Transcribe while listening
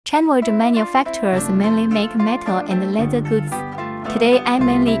Chinese manufacturers mainly make metal and leather goods. Today I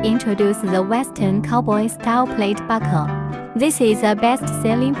mainly introduce the Western cowboy-style plate buckle. This is a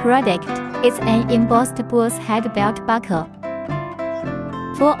best-selling product. It's an embossed bull's head belt buckle,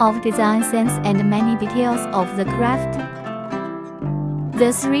 full of design sense and many details of the craft.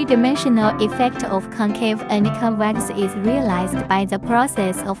 The three-dimensional effect of concave and convex is realized by the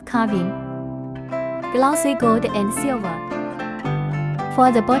process of carving glossy gold and silver. For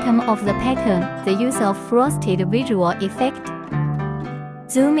the bottom of the pattern, the use of frosted visual effect.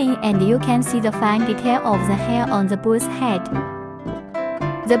 Zoom in and you can see the fine detail of the hair on the bull's head.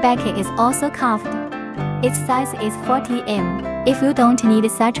 The back is also carved. Its size is 40mm. If you don't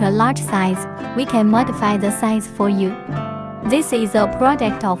need such a large size, we can modify the size for you. This is a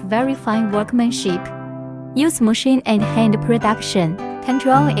product of very fine workmanship. Use machine and hand production.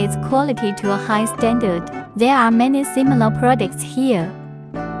 Control its quality to a high standard. There are many similar products here,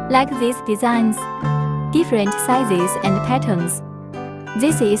 like these designs, different sizes and patterns.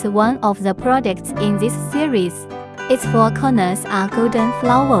 This is one of the products in this series. Its four corners are golden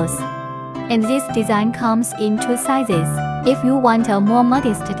flowers, and this design comes in two sizes. If you want a more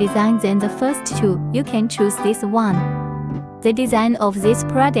modest design than the first two, you can choose this one. The design of this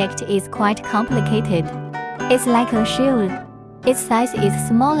product is quite complicated. It's like a shield. Its size is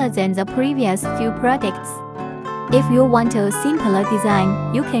smaller than the previous few products. If you want a simpler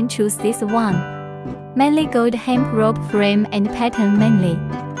design, you can choose this one. Mainly gold hemp rope frame and pattern mainly.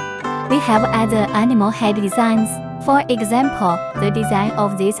 We have other animal head designs. For example, the design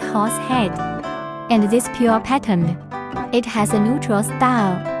of this horse head and this pure pattern. It has a neutral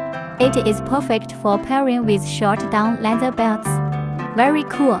style. It is perfect for pairing with short down leather belts. Very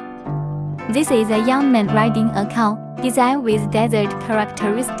cool. This is a young man riding a cow, designed with desert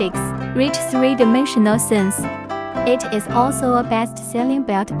characteristics, rich three-dimensional sense. It is also a best-selling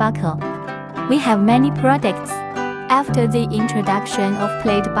belt buckle. We have many products. After the introduction of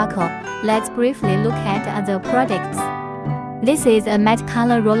plate buckle, let's briefly look at other products. This is a matte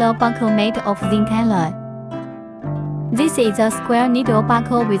color roller buckle made of zinc alloy. This is a square needle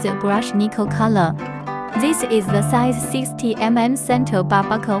buckle with a brushed nickel color. This is the size 60mm center bar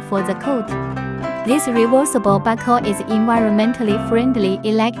buckle for the coat. This reversible buckle is environmentally friendly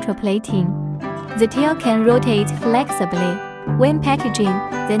electroplating. The tail can rotate flexibly. When packaging,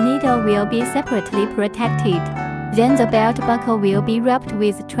 the needle will be separately protected. Then the belt buckle will be wrapped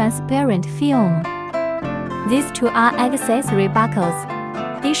with transparent film. These two are accessory buckles,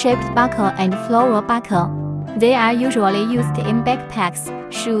 D-shaped buckle and floral buckle. They are usually used in backpacks,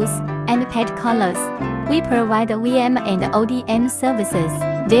 shoes, and pet collars. We provide OEM and ODM services.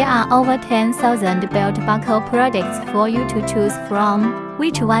 There are over 10,000 belt buckle products for you to choose from.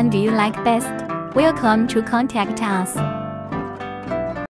 Which one do you like best? Welcome to contact us.